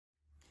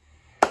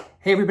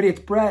Hey everybody, it's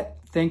Brett.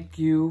 Thank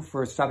you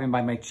for stopping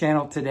by my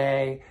channel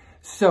today.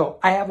 So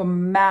I have a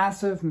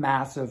massive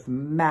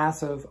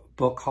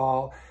book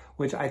haul,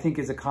 which I think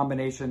is a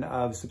combination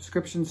of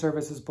subscription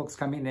services, books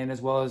coming in,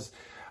 as well as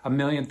a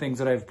million things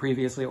that I've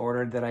previously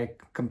ordered that I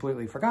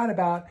completely forgot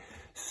about.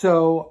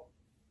 So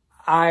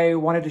I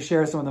wanted to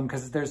share some of them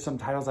because there's some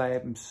titles I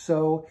am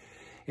so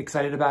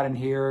excited about in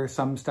here,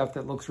 some stuff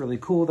that looks really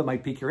cool that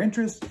might pique your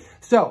interest.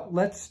 So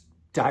let's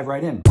dive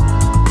right in.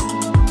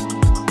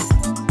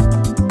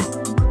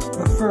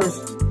 The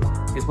first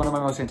is one of my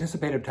most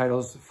anticipated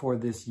titles for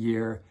this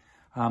year.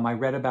 I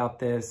read about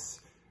this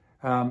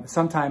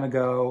some time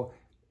ago,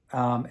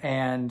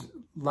 and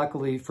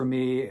luckily for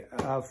me,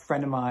 a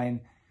friend of mine,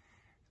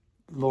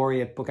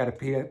 Lori at Book Out of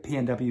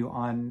PNW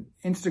on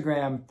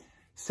Instagram,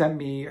 sent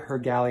me her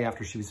galley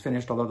after she was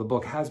finished, although the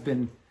book has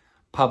been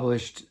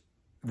published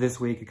this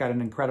week. It got an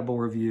incredible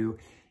review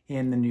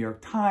in the New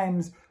York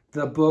Times.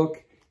 The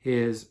book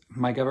is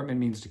My Government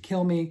Means to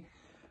Kill Me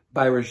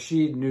by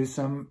Rasheed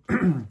Newson.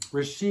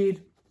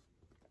 Rasheed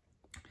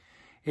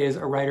is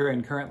a writer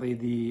and currently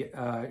the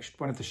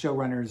one of the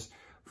showrunners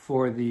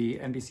for the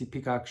NBC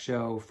Peacock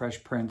show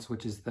Fresh Prince,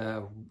 which is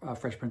the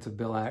Fresh Prince of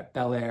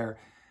Bel-Air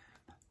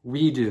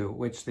redo,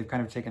 which they've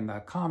kind of taken the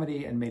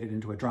comedy and made it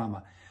into a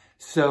drama.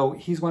 So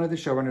he's one of the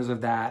showrunners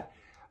of that.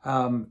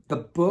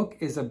 The book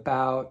is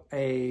about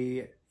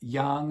a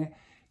young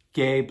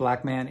gay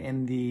black man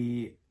in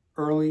the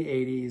early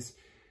 80s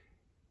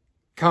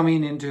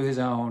coming into his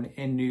own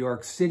in New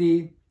York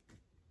City.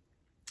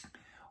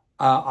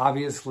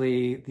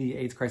 Obviously, the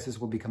AIDS crisis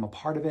will become a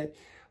part of it,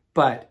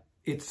 but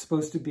it's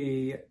supposed to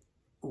be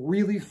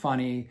really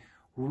funny,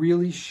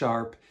 really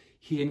sharp.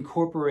 He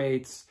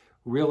incorporates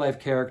real-life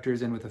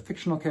characters in with the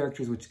fictional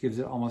characters, which gives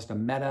it almost a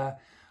meta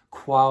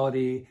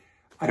quality.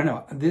 I don't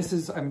know.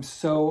 I'm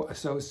so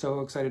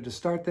excited to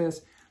start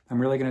this. I'm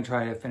really going to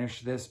try to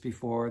finish this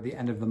before the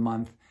end of the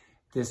month.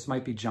 This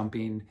might be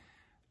jumping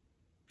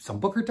some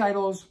Booker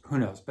titles, who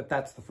knows, but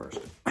that's the first.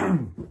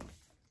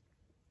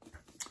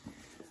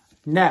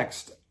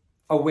 Next,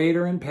 A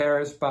Waiter in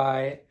Paris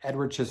by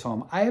Edward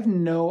Chisholm. I have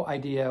no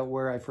idea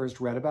where I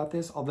first read about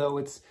this,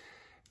 although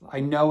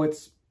I know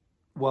it's,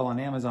 well, on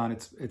Amazon,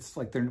 it's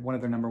like one of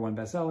their #1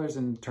 bestsellers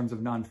in terms of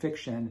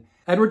nonfiction.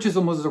 Edward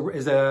Chisholm was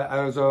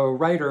a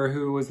writer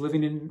who was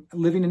living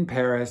in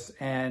Paris,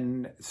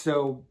 and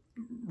so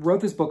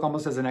wrote this book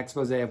almost as an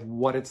expose of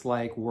what it's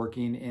like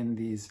working in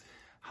these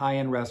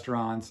high-end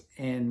restaurants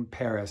in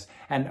Paris.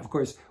 And of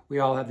course, we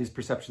all have these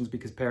perceptions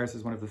because Paris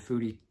is one of the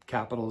foodie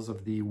capitals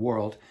of the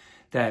world,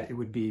 that it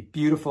would be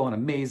beautiful and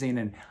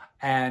amazing.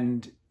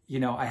 And you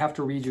know, I have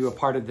to read you a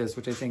part of this,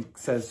 which I think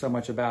says so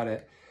much about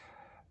it.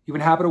 You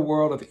inhabit a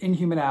world of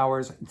inhuman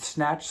hours,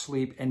 snatch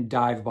sleep, and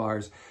dive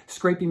bars,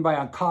 scraping by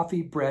on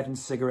coffee, bread, and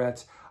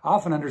cigarettes,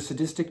 often under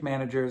sadistic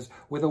managers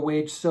with a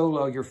wage so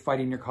low you're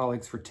fighting your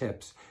colleagues for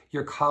tips.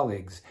 Your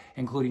colleagues,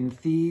 including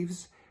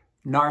thieves,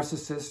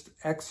 narcissists,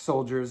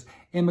 ex-soldiers,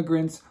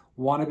 immigrants,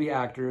 wannabe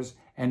actors,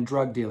 and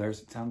drug dealers,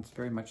 it sounds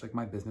very much like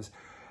my business,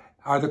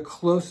 are the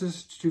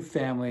closest to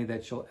family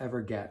that you'll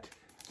ever get.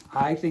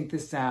 I think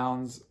this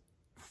sounds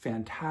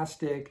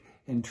fantastic,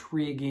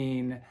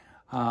 intriguing.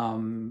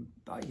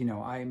 You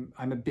know, I'm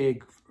a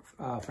big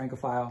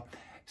Francophile,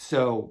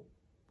 so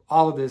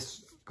all of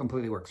this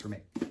completely works for me.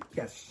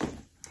 Yes.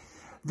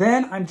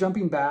 Then I'm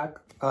jumping back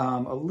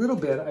a little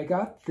bit. I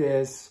got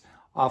this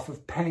off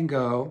of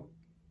Pango.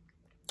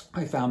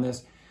 I found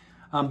this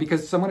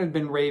because someone had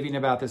been raving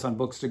about this on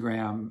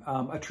Bookstagram.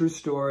 A True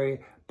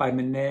Story by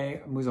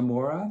Minae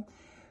Mizumura.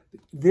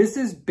 This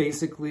is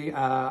basically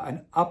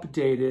an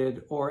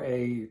updated or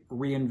a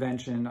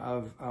reinvention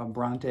of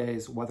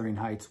Bronte's Wuthering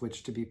Heights,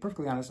 which, to be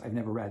perfectly honest, I've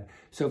never read.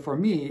 So for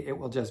me, it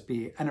will just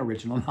be an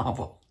original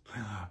novel.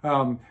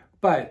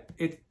 But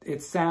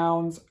it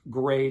sounds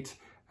great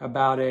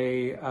about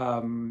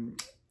an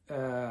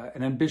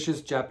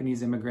ambitious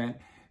Japanese immigrant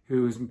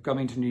who's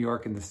coming to New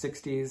York in the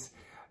 60s.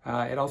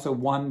 It also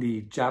won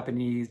the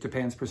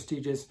Japan's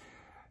prestigious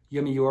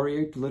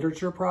Yomiuri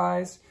Literature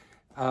Prize.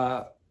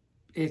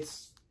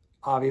 It's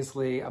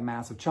obviously a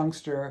massive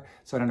chunkster,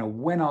 so I don't know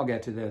when I'll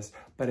get to this,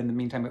 but in the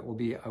meantime, it will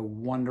be a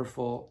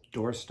wonderful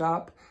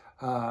doorstop.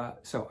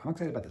 So I'm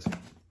excited about this.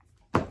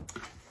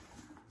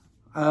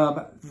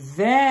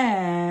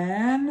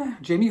 Then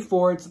Jamie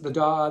Ford's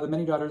The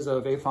Many Daughters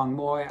of Afong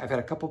Moy. I've had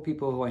a couple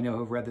people who I know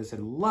who've read this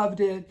and loved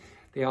it.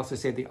 They also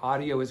say the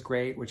audio is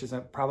great, which is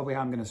probably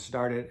how I'm going to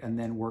start it and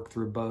then work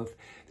through both.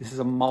 This is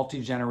a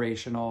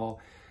multi-generational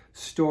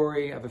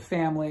story of a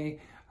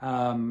family.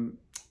 The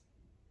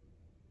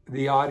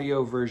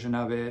audio version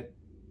of it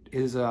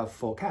is a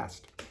full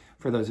cast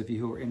for those of you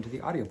who are into the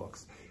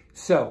audiobooks.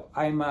 So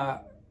I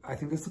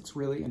think this looks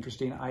really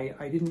interesting.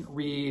 I didn't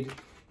read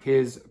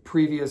his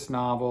previous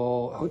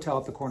novel, Hotel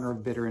at the Corner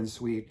of Bitter and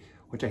Sweet,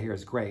 which I hear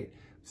is great.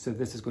 So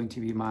this is going to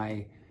be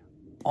my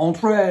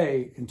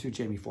entree into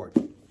Jamie Ford.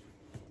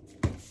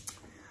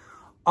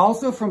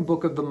 Also from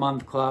Book of the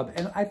Month Club,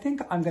 and I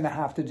think I'm going to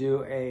have to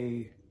do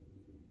a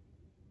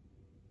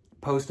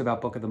post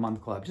about Book of the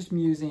Month Club, just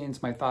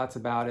musings, my thoughts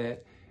about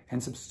it,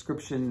 and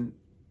subscription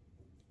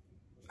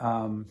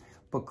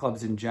book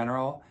clubs in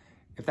general.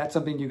 If that's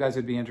something you guys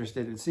would be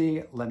interested in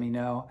see, let me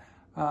know.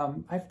 I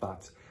have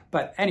thoughts.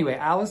 But anyway,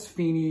 Alice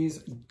Feeney's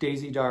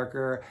Daisy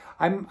Darker.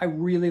 I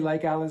really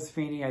like Alice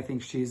Feeney. I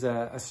think she's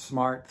a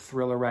smart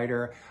thriller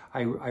writer.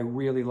 I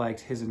really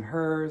liked His and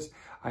Hers.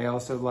 I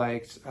also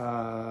liked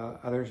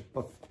other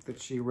books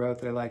that she wrote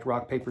that I liked,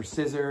 Rock, Paper,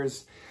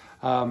 Scissors.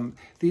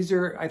 These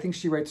are, I think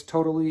she writes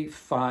totally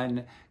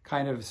fun,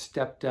 kind of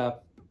stepped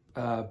up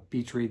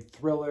beach read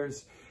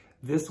thrillers.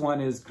 This one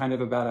is kind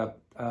of about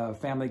a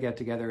family get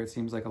together. It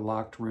seems like a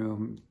locked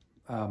room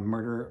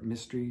murder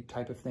mystery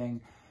type of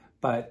thing.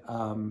 But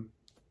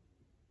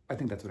I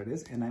think that's what it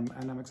is, and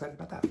I'm excited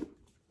about that.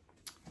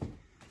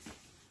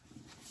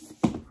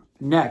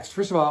 Next,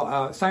 first of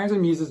all, Sirens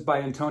and Muses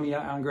by Antonia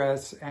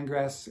Angress.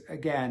 Angress,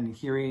 again,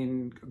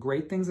 hearing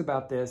great things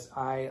about this.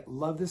 I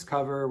love this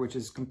cover, which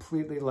is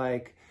completely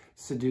like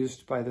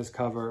seduced by this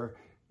cover.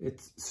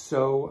 It's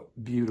so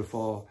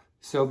beautiful,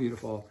 so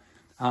beautiful.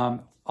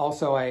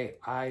 Also,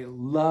 I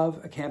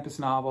love a campus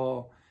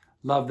novel.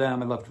 Love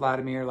them. I loved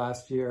Vladimir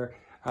last year.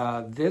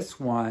 This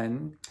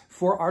one,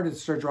 4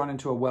 artists are drawn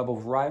into a web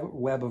of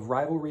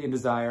rivalry and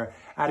desire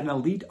at an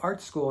elite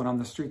art school and on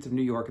the streets of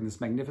New York in this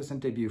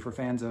magnificent debut for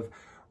fans of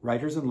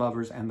Writers and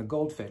Lovers and The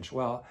Goldfinch.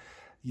 Well,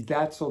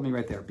 that sold me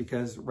right there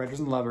because Writers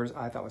and Lovers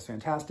I thought was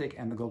fantastic,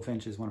 and The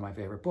Goldfinch is one of my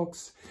favorite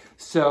books.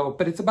 So,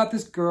 but it's about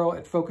this girl.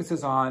 It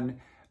focuses on,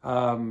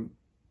 and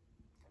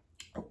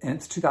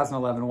it's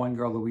 2011, one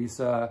girl,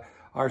 Louisa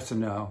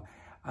Arsenault.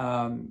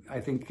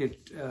 I think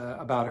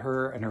about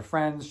her and her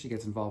friends. She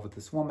gets involved with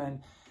this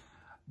woman.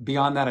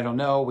 Beyond that, I don't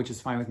know, which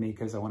is fine with me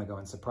because I want to go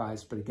in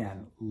surprised. But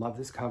again, love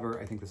this cover.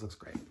 I think this looks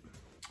great.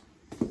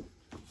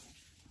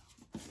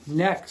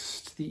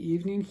 Next, The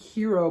Evening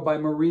Hero by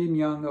Marie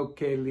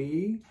Myung-Ok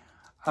Lee.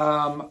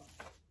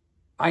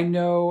 I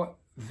know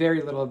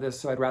very little of this,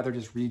 so I'd rather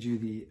just read you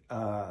the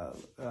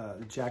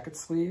jacket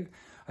sleeve.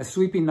 A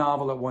sweeping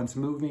novel at once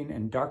moving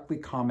and darkly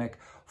comic,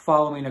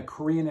 following a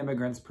Korean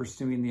immigrant's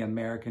pursuing the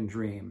American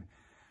dream.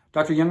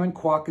 Dr. Youngman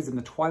Kwok is in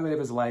the twilight of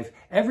his life.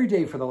 Every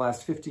day for the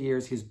last 50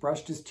 years, he's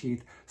brushed his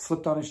teeth,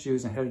 slipped on his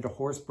shoes, and headed to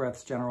Horse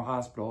Breath's General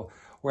Hospital,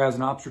 where as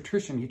an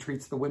obstetrician, he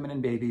treats the women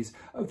and babies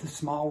of the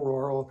small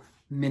rural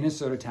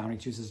Minnesota town he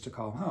chooses to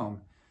call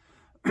home.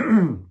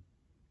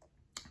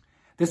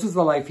 This was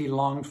the life he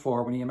longed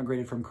for when he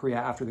immigrated from Korea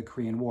after the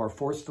Korean War,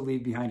 forced to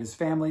leave behind his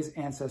family's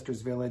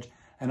ancestors' village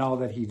and all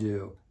that he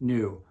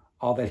knew.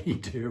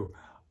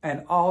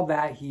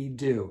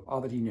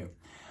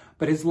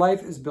 But his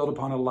life is built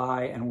upon a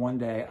lie, and one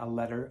day a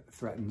letter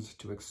threatens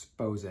to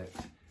expose it.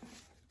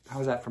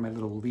 How's that for my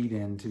little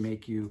lead-in to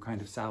make you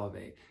kind of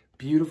salivate?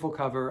 Beautiful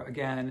cover,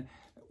 again,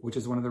 which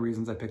is one of the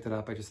reasons I picked it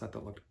up. I just thought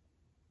that looked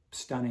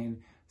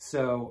stunning.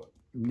 So,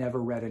 never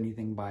read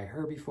anything by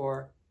her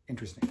before.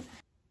 Interesting.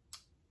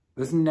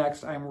 This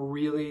next, I'm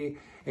really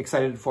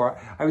excited for.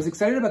 I was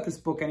excited about this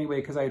book anyway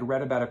because I had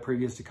read about it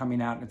previous to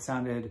coming out, and it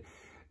sounded,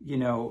 you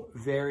know,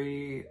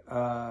 very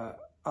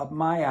up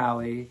my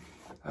alley.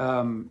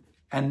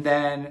 And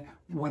then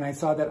when I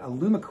saw that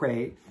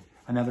Illumicrate,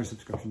 another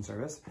subscription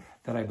service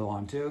that I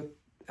belong to,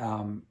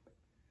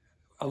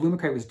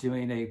 Illumicrate was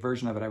doing a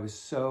version of it. I was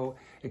so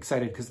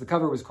excited because the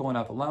cover was cool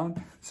enough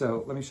alone.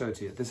 So let me show it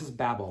to you. This is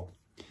Babel.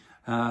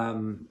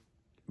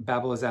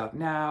 Babel is out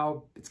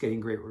now. It's getting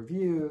great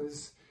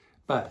reviews.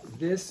 But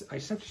this, I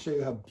just have to show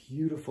you how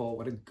beautiful,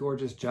 what a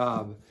gorgeous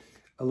job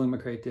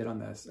Illumicrate did on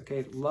this.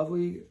 Okay,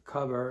 lovely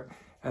cover.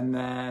 And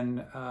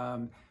then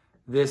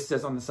this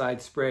says on the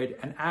side, sprayed,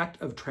 an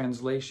act of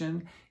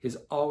translation is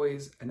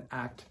always an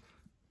act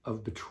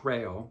of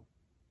betrayal.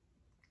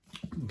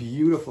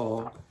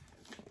 Beautiful,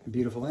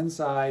 beautiful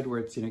inside where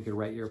it's, you know, you could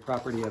write your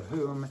property of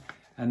whom,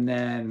 and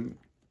then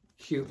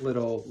cute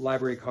little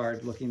library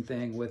card looking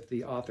thing with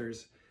the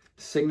author's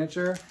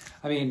signature.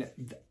 I mean,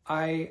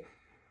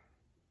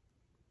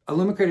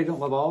 Illumicrate, I don't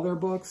love all their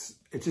books.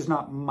 It's just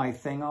not my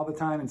thing all the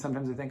time. And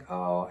sometimes I think,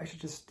 oh, I should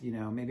just, you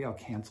know, maybe I'll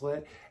cancel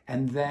it.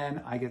 And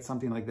then I get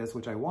something like this,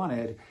 which I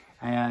wanted.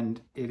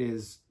 And it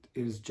is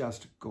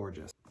just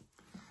gorgeous.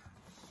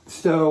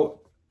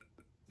 So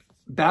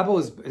Babel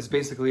is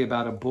basically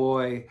about a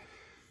boy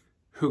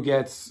who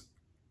gets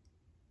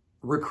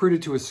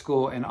recruited to a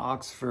school in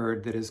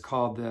Oxford that is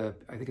called I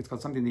think it's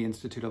called something, the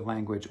Institute of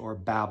Language, or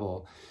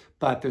Babel.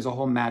 But there's a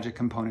whole magic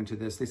component to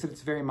this. They said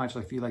it's very much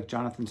like, if you like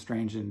Jonathan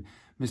Strange and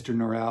Mr.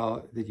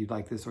 Norrell, that you'd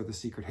like this, or The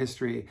Secret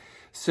History.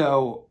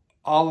 So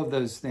all of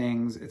those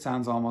things, it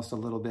sounds almost a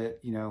little bit,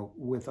 you know,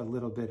 with a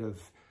little bit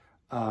of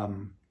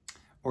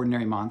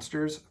Ordinary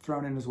Monsters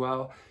thrown in as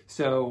well.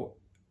 So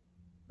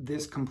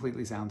this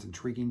completely sounds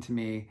intriguing to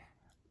me.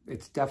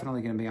 It's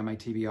definitely going to be on my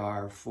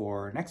TBR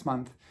for next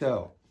month.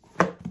 So,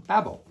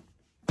 Babel.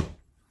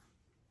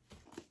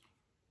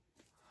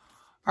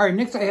 All right,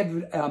 next I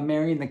had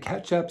Marrying the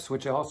Ketchups,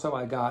 which also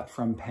I got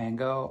from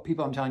Pango.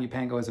 People, I'm telling you,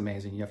 Pango is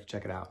amazing. You have to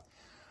check it out.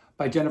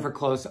 By Jennifer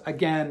Close.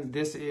 Again,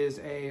 this is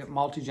a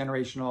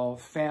multi-generational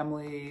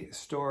family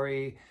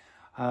story,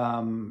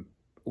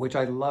 which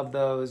I love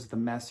those. The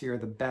messier,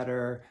 the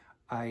better.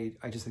 I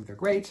just think they're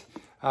great.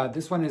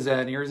 This one is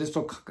an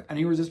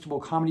irresistible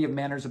comedy of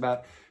manners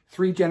about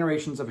 3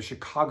 generations of a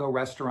Chicago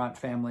restaurant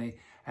family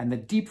and the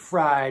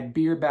deep-fried,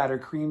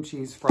 beer-battered, cream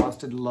cheese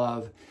frosted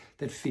love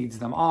that feeds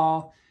them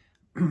all.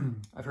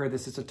 I've heard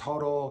this is a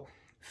total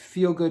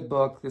feel-good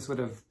book. This would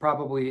have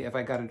probably, if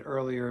I got it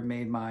earlier,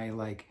 made my,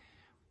 like,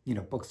 you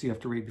know, books you have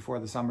to read before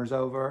the summer's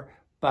over.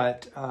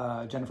 But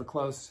Jennifer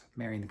Close,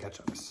 Marrying the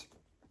Ketchups.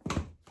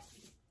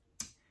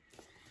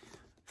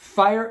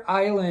 Fire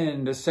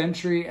Island, A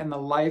Century and the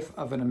Life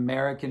of an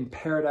American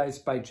Paradise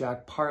by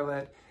Jack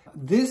Parlett.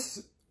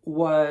 This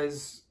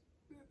is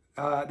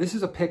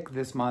a pick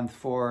this month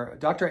for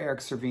Dr.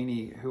 Eric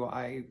Cervini, who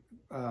I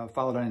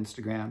followed on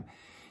Instagram.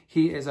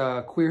 He is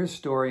a queer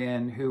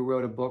historian who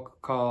wrote a book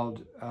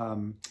called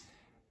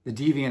The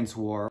Deviance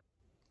War,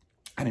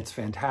 and it's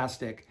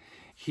fantastic.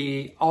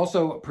 He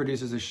also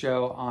produces a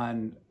show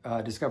on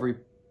Discovery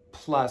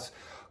Plus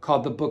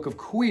called The Book of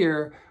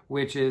Queer,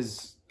 which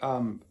is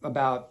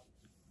about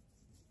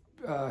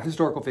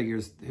historical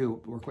figures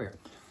who were queer.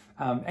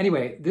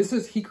 Anyway,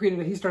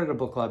 he started a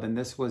book club, and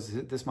this was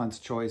this month's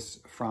choice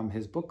from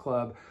his book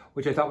club,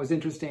 which I thought was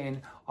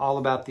interesting, all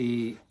about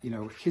the, you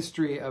know,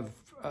 history of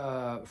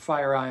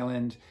Fire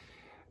Island,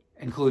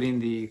 including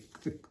the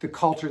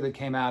culture that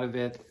came out of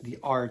it, the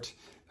art,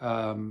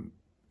 the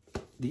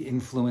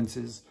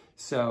influences.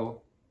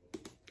 So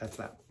that's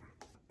that.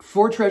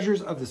 Four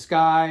Treasures of the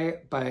Sky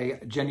by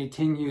Jenny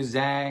Tinghui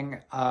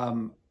Zhang.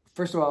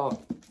 First of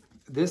all,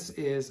 this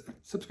is a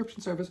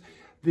subscription service.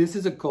 This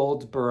is a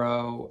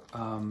Goldsboro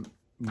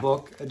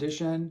book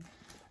edition.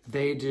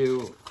 They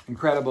do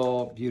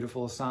incredible,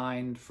 beautiful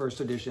signed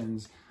first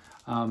editions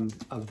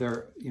of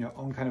their, you know,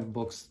 own kind of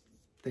books.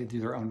 They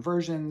do their own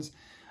versions,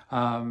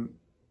 and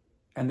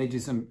they do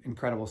some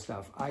incredible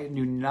stuff. I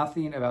knew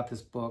nothing about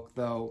this book,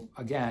 though.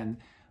 Again,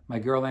 my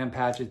girl Ann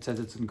Patchett says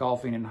it's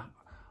engulfing and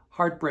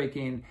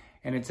heartbreaking,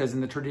 and it says, in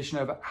the tradition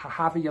of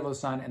Half a Yellow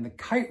Sun and The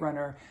Kite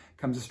Runner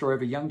comes the story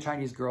of a young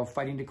Chinese girl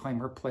fighting to claim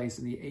her place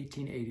in the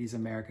 1880s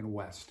American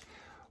West.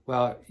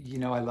 Well, you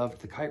know, I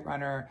loved The Kite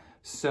Runner,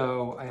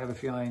 so I have a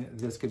feeling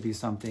this could be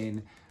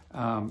something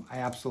I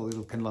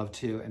absolutely can love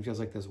too, and feels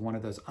like there's one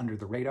of those under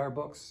the radar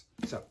books.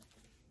 So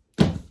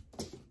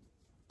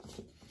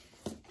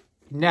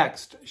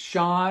next,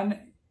 Sean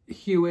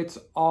Hewitt's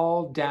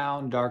All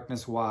Down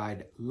Darkness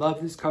Wide.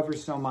 Love this cover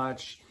so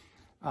much.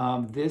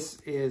 This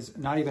is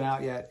not even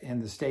out yet in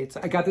the States.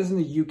 I got this in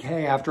the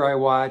UK after I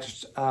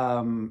watched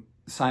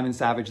Simon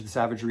Savage, The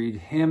Savage Read,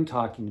 him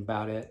talking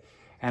about it,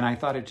 and I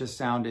thought it just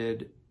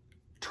sounded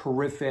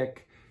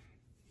terrific.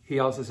 He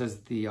also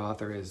says the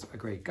author is a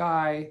great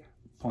guy,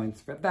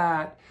 points for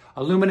that.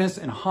 A luminous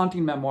and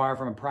haunting memoir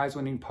from a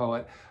prize-winning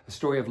poet, a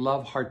story of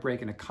love,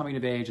 heartbreak, and a coming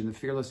of age, and the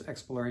fearless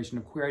exploration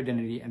of queer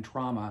identity and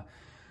trauma.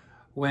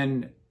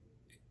 When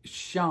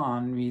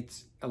Sean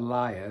meets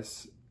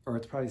Elias, or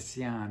it's probably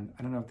Sian,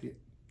 I don't know if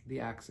the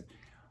accent.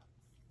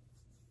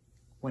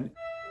 When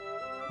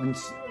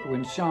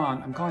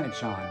Sean, I'm calling it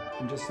Sean,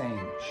 I'm just saying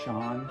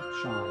Sean,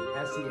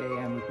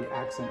 S-E-A-N with the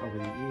accent over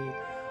the E.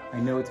 I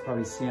know it's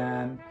probably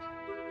Sian,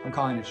 I'm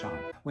calling it Sean.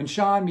 When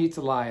Sean meets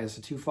Elias,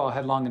 the two fall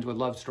headlong into a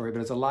love story,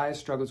 but as Elias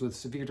struggles with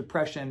severe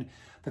depression,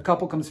 the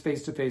couple comes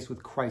face to face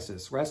with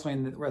crisis.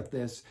 Wrestling with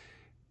this,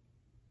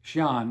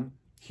 Sean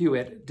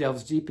Hewitt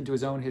delves deep into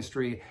his own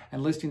history,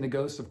 enlisting the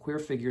ghosts of queer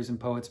figures and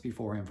poets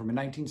before him, from a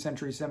 19th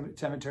century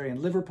cemetery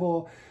in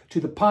Liverpool to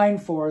the pine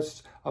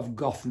forests of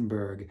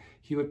Gothenburg.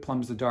 Hewitt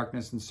plumbs the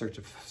darkness in search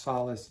of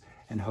solace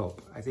and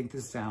hope. I think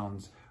this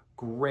sounds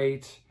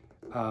great.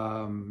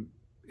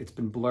 It's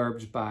been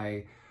blurbed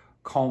by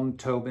Colm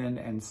Tobin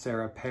and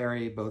Sarah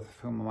Perry, both of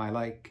whom I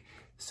like.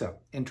 So,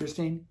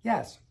 interesting?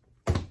 Yes.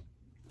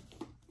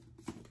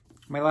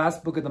 My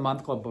last book of the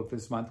month, club book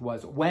this month,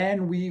 was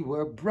When We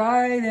Were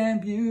Bright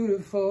and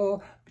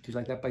Beautiful. Did you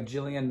like that? By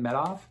Jillian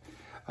Medoff.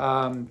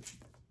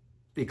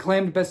 The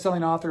acclaimed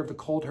best-selling author of The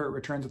Cold Hurt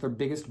returns with her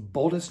biggest,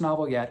 boldest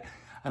novel yet,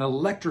 an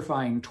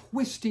electrifying,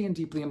 twisty, and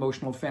deeply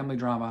emotional family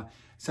drama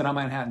set on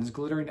Manhattan's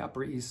glittering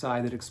Upper East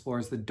Side that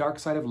explores the dark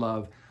side of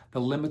love, the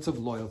limits of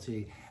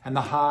loyalty, and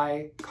the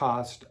high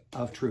cost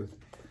of truth.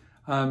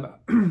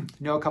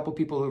 Know a couple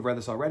people who have read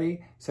this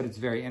already, said it's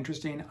very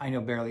interesting. I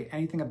know barely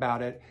anything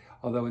about it,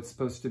 although it's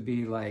supposed to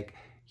be like,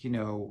 you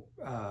know,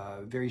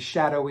 very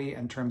shadowy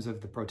in terms of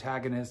the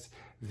protagonist,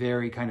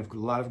 very kind of a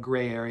lot of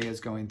gray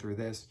areas going through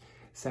this.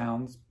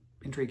 Sounds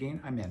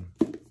intriguing. I'm in.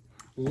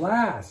 The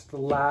last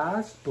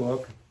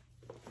book.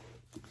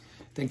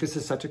 I think this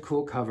is such a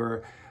cool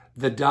cover.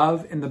 The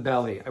Dove in the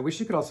Belly. I wish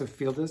you could also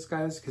feel this,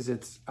 guys, because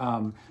it's,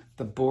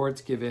 the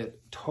boards give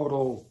it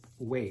total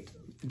weight.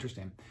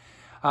 Interesting.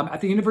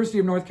 At the University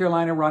of North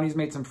Carolina, Ronnie's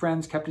made some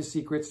friends, kept his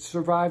secrets,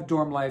 survived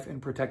dorm life,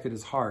 and protected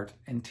his heart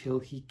until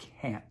he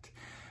can't.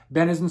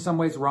 Ben is in some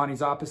ways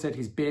Ronnie's opposite.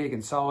 He's big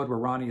and solid where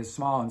Ronnie is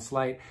small and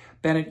slight.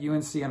 Ben at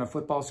UNC on a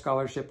football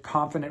scholarship,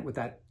 confident with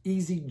that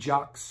easy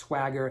jock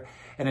swagger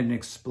and an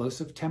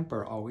explosive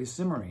temper always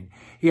simmering.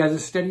 He has a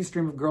steady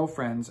stream of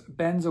girlfriends.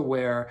 Ben's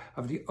aware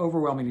of the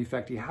overwhelming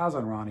effect he has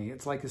on Ronnie.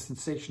 It's like a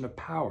sensation of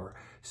power.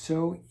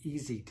 So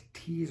easy to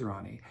tease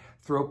Ronnie,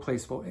 throw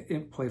playful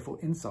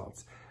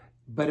insults.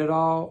 But it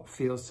all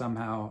feels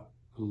somehow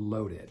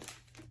loaded.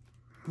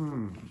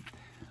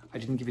 I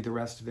didn't give you the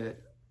rest of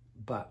it,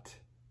 but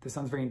this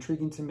sounds very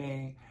intriguing to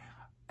me.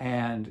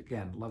 And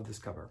again, love this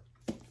cover.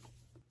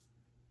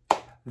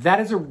 That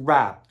is a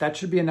wrap. That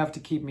should be enough to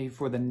keep me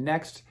for the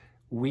next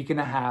week and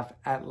a half,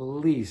 at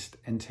least,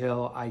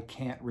 until I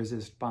can't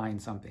resist buying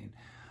something.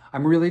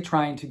 I'm really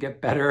trying to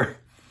get better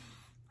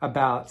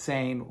about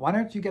saying, why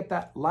don't you get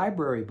that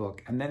library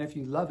book? And then if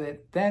you love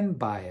it, then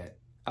buy it.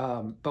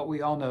 But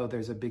we all know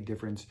there's a big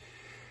difference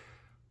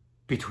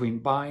between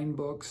buying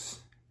books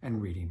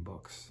and reading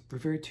books.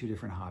 They're two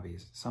different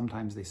hobbies.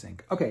 Sometimes they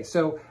sync. Okay,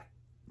 so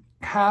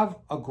have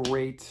a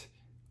great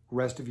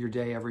rest of your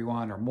day,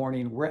 everyone, or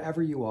morning,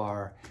 wherever you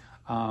are.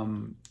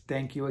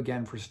 Thank you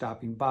again for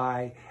stopping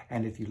by.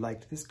 And if you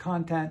liked this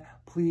content,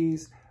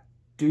 please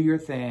do your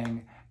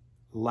thing,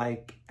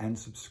 like and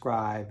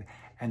subscribe,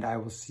 and I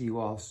will see you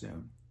all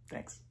soon.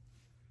 Thanks.